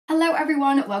Hello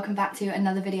everyone, welcome back to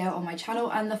another video on my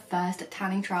channel and the first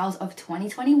tanning trials of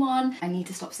 2021. I need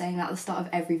to stop saying that at the start of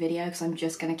every video because I'm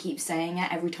just going to keep saying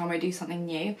it every time I do something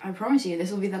new. I promise you this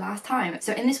will be the last time.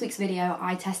 So in this week's video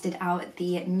I tested out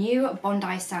the new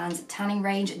Bondi Sands tanning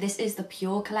range. This is the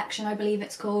Pure collection, I believe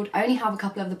it's called. I only have a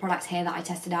couple of the products here that I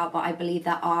tested out, but I believe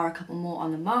there are a couple more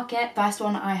on the market. First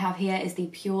one I have here is the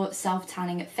Pure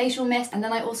self-tanning facial mist, and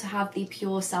then I also have the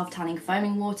Pure self-tanning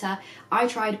foaming water. I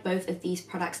tried both of these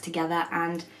products together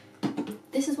and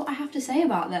this is what I have to say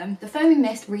about them. The foaming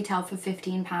mist retailed for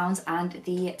 £15 and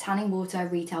the tanning water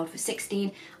retailed for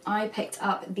 £16. I picked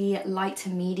up the light to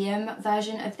medium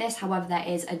version of this, however there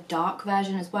is a dark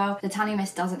version as well. The tanning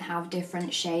mist doesn't have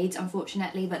different shades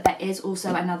unfortunately, but there is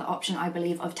also another option I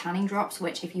believe of tanning drops,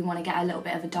 which if you want to get a little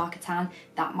bit of a darker tan,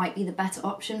 that might be the better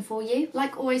option for you.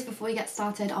 Like always, before we get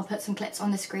started, I'll put some clips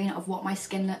on the screen of what my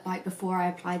skin looked like before I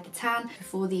applied the tan.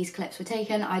 Before these clips were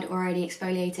taken, I'd already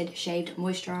exfoliated, shaved,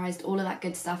 moisturized, all of that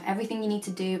good stuff, everything you need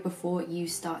to do before you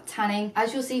start tanning.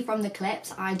 As you'll see from the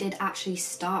clips, I did actually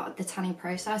start the tanning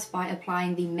process by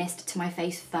applying the mist to my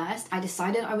face first. I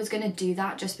decided I was going to do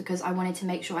that just because I wanted to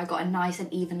make sure I got a nice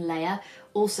and even layer.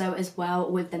 Also as well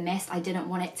with the mist, I didn't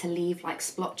want it to leave like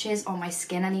splotches on my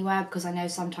skin anywhere, because I know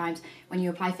sometimes when you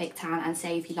apply fake tan and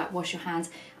say if you like wash your hands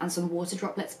and some water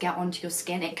droplets get onto your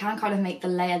skin, it can kind of make the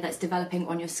layer that's developing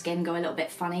on your skin go a little bit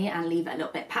funny and leave it a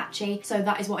little bit patchy. So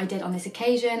that is what I did on this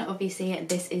occasion. Obviously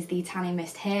this is the tanning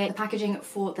mist here. The packaging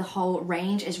for the whole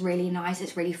range is really nice,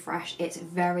 it's really fresh, it's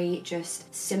very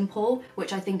just simple,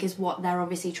 which I think is what they're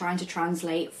obviously trying to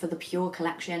translate for the Pure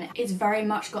collection. It's very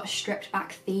much got a stripped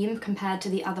back theme compared to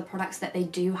the other products that they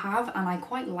do have, and I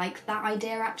quite like that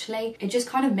idea actually. It just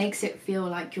kind of makes it feel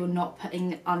like you're not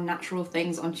putting unnatural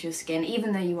things onto your skin,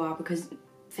 even though you are, because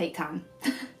fake tan.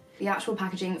 The actual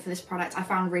packaging for this product I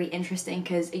found really interesting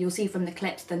because you'll see from the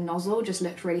clips the nozzle just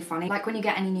looked really funny. Like when you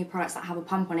get any new products that have a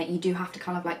pump on it, you do have to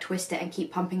kind of like twist it and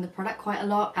keep pumping the product quite a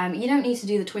lot. You don't need to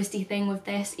do the twisty thing with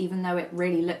this, even though it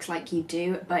really looks like you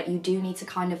do, but you do need to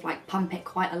kind of like pump it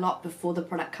quite a lot before the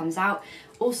product comes out.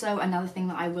 Also, another thing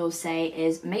that I will say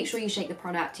is make sure you shake the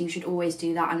product. You should always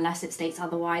do that unless it states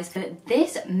otherwise. But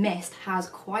this mist has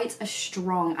quite a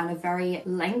strong and a very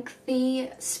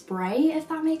lengthy spray, if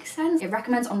that makes sense. It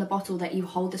recommends on the bottle that you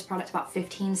hold this product about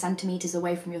 15 centimeters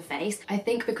away from your face. I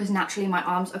think because naturally my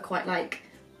arms are quite like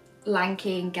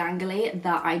lanky and gangly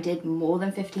that I did more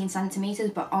than 15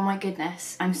 centimeters, but oh my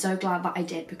goodness, I'm so glad that I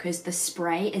did, because the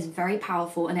spray is very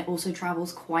powerful and it also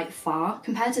travels quite far.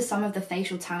 Compared to some of the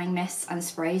facial tanning mists and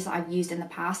sprays that I've used in the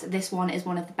past, this one is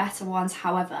one of the better ones.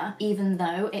 However, even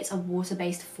though it's a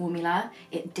water-based formula,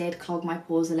 it did clog my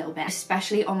pores a little bit,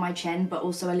 especially on my chin, but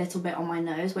also a little bit on my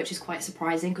nose, which is quite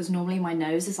surprising because normally my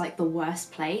nose is like the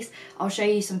worst place. I'll show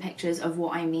you some pictures of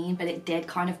what I mean, but it did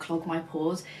kind of clog my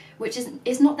pores, which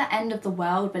is not the end of the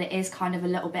world, but it is kind of a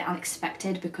little bit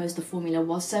unexpected because the formula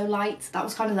was so light. That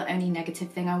was kind of the only negative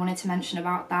thing I wanted to mention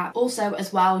about that. Also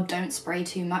as well, don't spray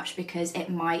too much because it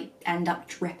might end up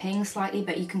dripping slightly,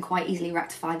 but you can quite easily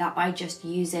rectify that by just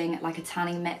using like a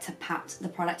tanning mitt to pat the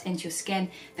product into your skin.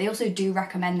 They also do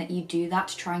recommend that you do that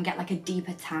to try and get like a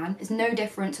deeper tan. It's no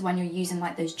different to when you're using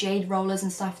like those jade rollers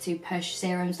and stuff to push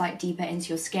serums like deeper into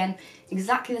your skin.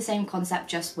 Exactly the same concept,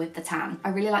 just with the tan. I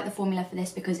really like the formula for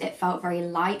this because it felt very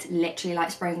light, literally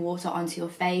like spraying water onto your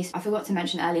face. I forgot to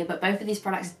mention earlier, but both of these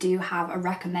products do have a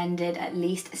recommended at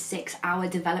least 6-hour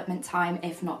development time,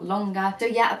 if not longer. So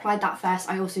yeah, applied that first.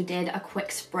 I also did a quick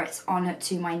spritz on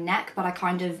to my neck, but I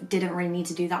kind of didn't really need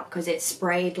to do that because it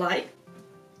sprayed like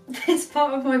this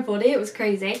part of my body. It was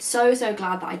crazy. So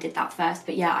glad that I did that first.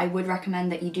 But yeah, I would recommend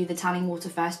that you do the tanning water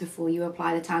first before you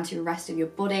apply the tan to the rest of your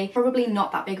body. Probably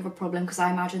not that big of a problem because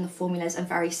I imagine the formulas are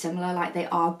very similar, like they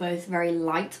are both very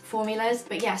light formulas.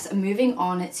 But yes, moving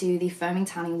on to the foaming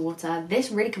tanning water.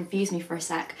 This really confused me for a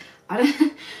sec.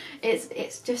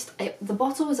 The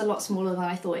bottle was a lot smaller than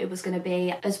I thought it was going to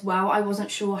be. As well, I wasn't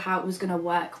sure how it was going to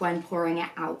work when pouring it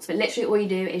out. But literally all you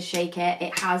do is shake it.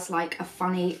 It has like a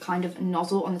funny kind of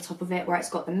nozzle on the top of it where it's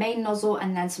got the main nozzle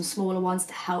and then some smaller ones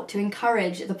to help to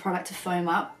encourage the product to foam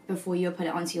up before you put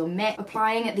it onto your mitt.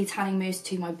 Applying the tanning mousse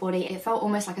to my body, it felt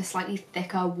almost like a slightly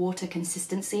thicker water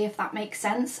consistency, if that makes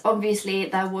sense. Obviously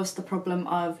there was the problem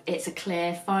of it's a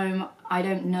clear foam. I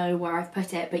don't know where I've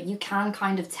put it, but you can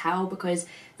kind of tell because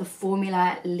the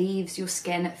formula leaves your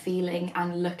skin feeling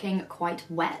and looking quite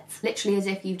wet. Literally as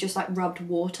if you've just like rubbed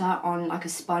water on like a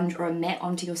sponge or a mitt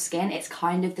onto your skin. It's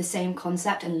kind of the same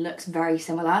concept and looks very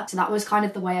similar. So that was kind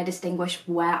of the way I distinguished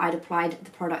where I'd applied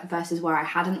the product versus where I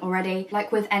hadn't already.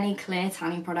 Like with any any clear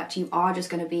tanning product, you are just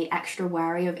going to be extra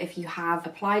wary of if you have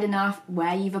applied enough,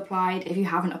 where you've applied, if you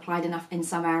haven't applied enough in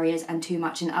some areas and too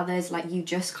much in others. Like, you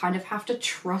just kind of have to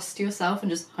trust yourself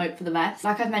and just hope for the best.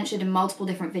 Like I've mentioned in multiple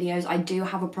different videos, I do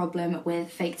have a problem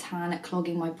with fake tan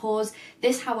clogging my pores.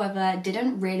 This, however,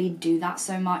 didn't really do that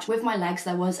so much. With my legs,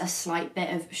 there was a slight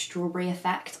bit of strawberry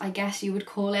effect, I guess you would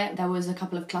call it. There was a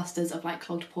couple of clusters of like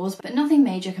clogged pores, but nothing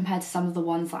major compared to some of the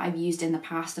ones that I've used in the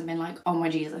past and been like, oh my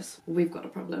Jesus, we've got a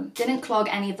problem. Didn't clog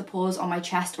any of the pores on my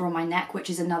chest or on my neck, which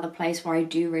is another place where I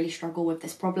do really struggle with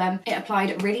this problem. It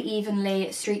applied really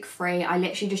evenly, streak free. I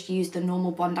literally just used the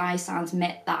normal Bondi Sands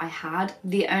mitt that I had.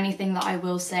 The only thing that I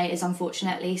will say is,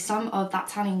 unfortunately, some of that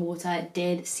tanning water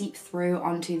did seep through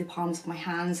onto the palms of my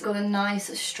hands. Got a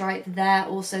nice stripe there.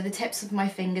 Also the tips of my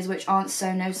fingers, which aren't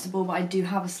so noticeable, but I do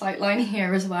have a slight line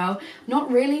here as well.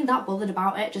 Not really that bothered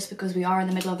about it, just because we are in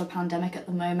the middle of a pandemic at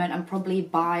the moment, and probably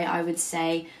by, I would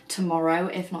say, tomorrow,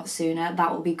 if not sooner,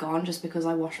 that will be gone, just because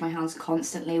I wash my hands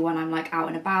constantly when I'm like out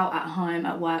and about, at home,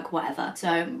 at work, whatever. So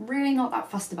I'm really not that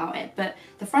fussed about it. But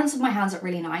the fronts of my hands look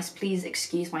really nice. Please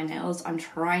excuse my nails. I'm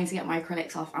trying to get my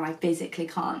acrylics off and I physically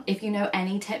can't. If you know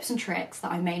any tips and tricks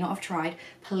that I may not have tried,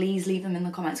 please leave them in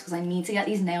the comments, because I need to get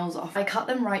these nails off. I cut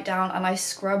them right down and I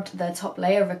scrubbed the top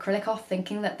layer of acrylic off,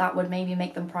 thinking that that would maybe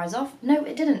make them prise off. No,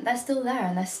 it didn't. They're still there,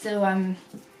 and they're still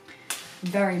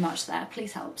very much there.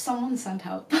 Please help. Someone send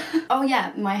help. Oh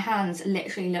yeah, my hands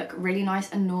literally look really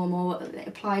nice and normal. They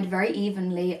applied very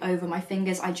evenly over my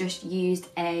fingers. I just used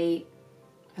a...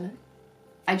 hello?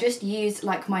 I just used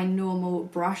like my normal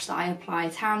brush that I apply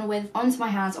tan with onto my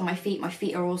hands, on my feet. My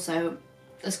feet are also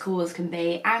as cool as can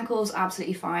be. Ankles,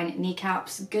 absolutely fine.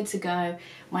 Kneecaps, good to go.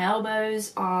 My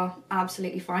elbows are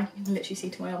absolutely fine. You can literally see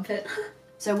to my armpit.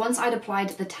 So once I'd applied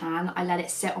the tan, I let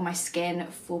it sit on my skin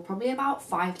for probably about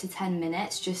 5 to 10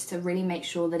 minutes, just to really make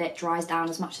sure that it dries down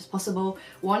as much as possible.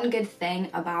 One good thing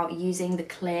about using the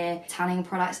clear tanning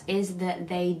products is that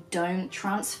they don't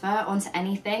transfer onto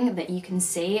anything that you can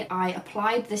see. I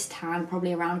applied this tan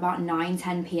probably around about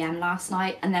 9-10 p.m. last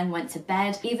night and then went to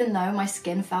bed. Even though my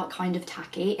skin felt kind of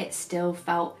tacky, it still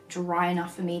felt dry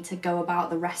enough for me to go about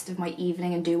the rest of my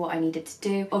evening and do what I needed to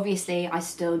do. Obviously, I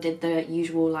still did the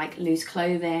usual like loose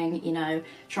clothing, you know,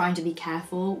 trying to be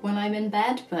careful when I'm in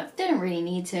bed, but didn't really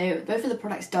need to. Both of the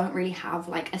products don't really have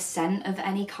like a scent of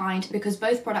any kind, because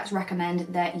both products recommend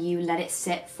that you let it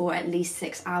sit for at least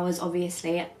 6 hours.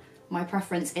 Obviously, my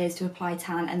preference is to apply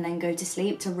tan and then go to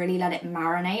sleep to really let it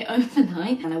marinate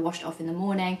overnight. And I washed it off in the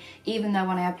morning, even though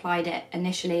when I applied it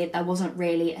initially, there wasn't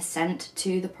really a scent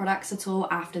to the products at all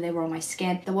after they were on my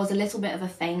skin. There was a little bit of a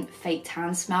faint fake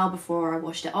tan smell before I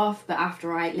washed it off, but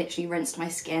after I literally rinsed my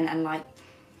skin and like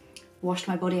washed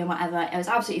my body and whatever, it was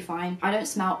absolutely fine. I don't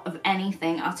smell of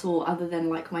anything at all other than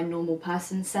like my normal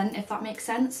person scent, if that makes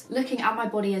sense. Looking at my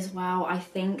body as well, I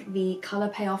think the colour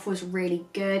payoff was really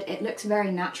good. It looks very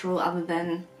natural other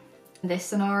than this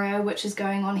scenario which is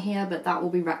going on here, but that will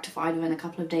be rectified within a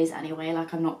couple of days anyway,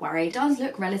 like I'm not worried. It does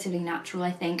look relatively natural,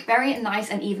 I think. Very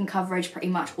nice and even coverage pretty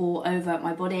much all over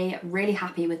my body. Really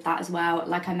happy with that as well.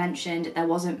 Like I mentioned, there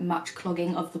wasn't much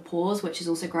clogging of the pores, which is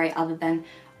also great, other than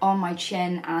on my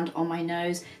chin and on my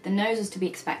nose. The nose was to be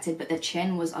expected, but the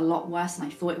chin was a lot worse than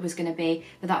I thought it was going to be,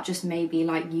 but that just may be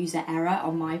like user error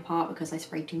on my part because I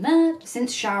sprayed too much.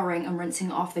 Since showering and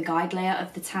rinsing off the guide layer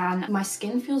of the tan, my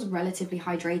skin feels relatively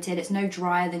hydrated. It's no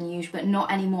drier than usual, but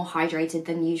not any more hydrated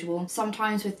than usual.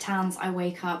 Sometimes with tans I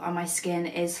wake up and my skin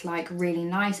is like really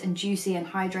nice and juicy and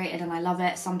hydrated and I love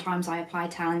it. Sometimes I apply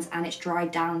tans and it's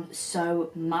dried down so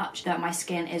much that my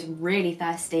skin is really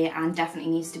thirsty and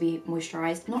definitely needs to be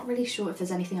moisturized. Not really sure if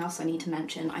there's anything else I need to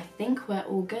mention. I think we're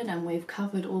all good and we've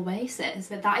covered all bases.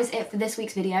 But that is it for this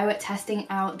week's video, testing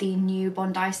out the new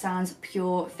Bondi Sands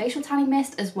Pure Facial Tanning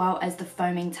Mist as well as the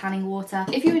foaming tanning water.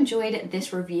 If you enjoyed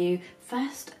this review,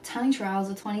 first tanning trials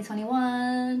of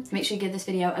 2021, make sure you give this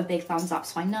video a big thumbs up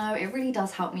so I know. It really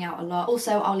does help me out a lot.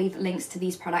 Also, I'll leave links to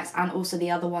these products and also the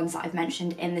other ones that I've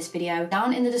mentioned in this video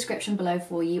down in the description below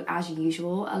for you as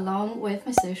usual, along with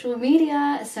my social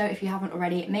media. So if you haven't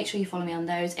already, make sure you follow me on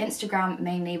those. Instagram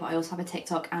mainly, but I also have a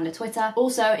TikTok and a Twitter.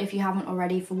 Also, if you haven't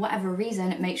already, for whatever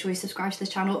reason, make sure you subscribe to this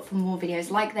channel for more videos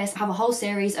like this. I have a whole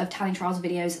series of tanning trials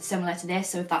videos similar to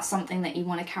this, so if that's something that you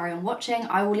want to carry on watching,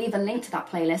 I will leave a link to that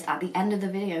playlist at the end of the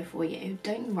video for you.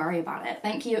 Don't worry about it.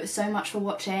 Thank you so much for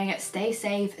watching. Stay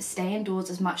safe, stay indoors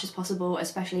as much as possible,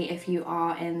 especially if you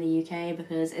are in the UK,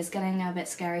 because it's getting a bit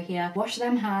scary here. Wash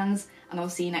them hands, and I'll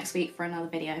see you next week for another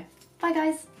video. Bye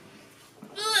guys.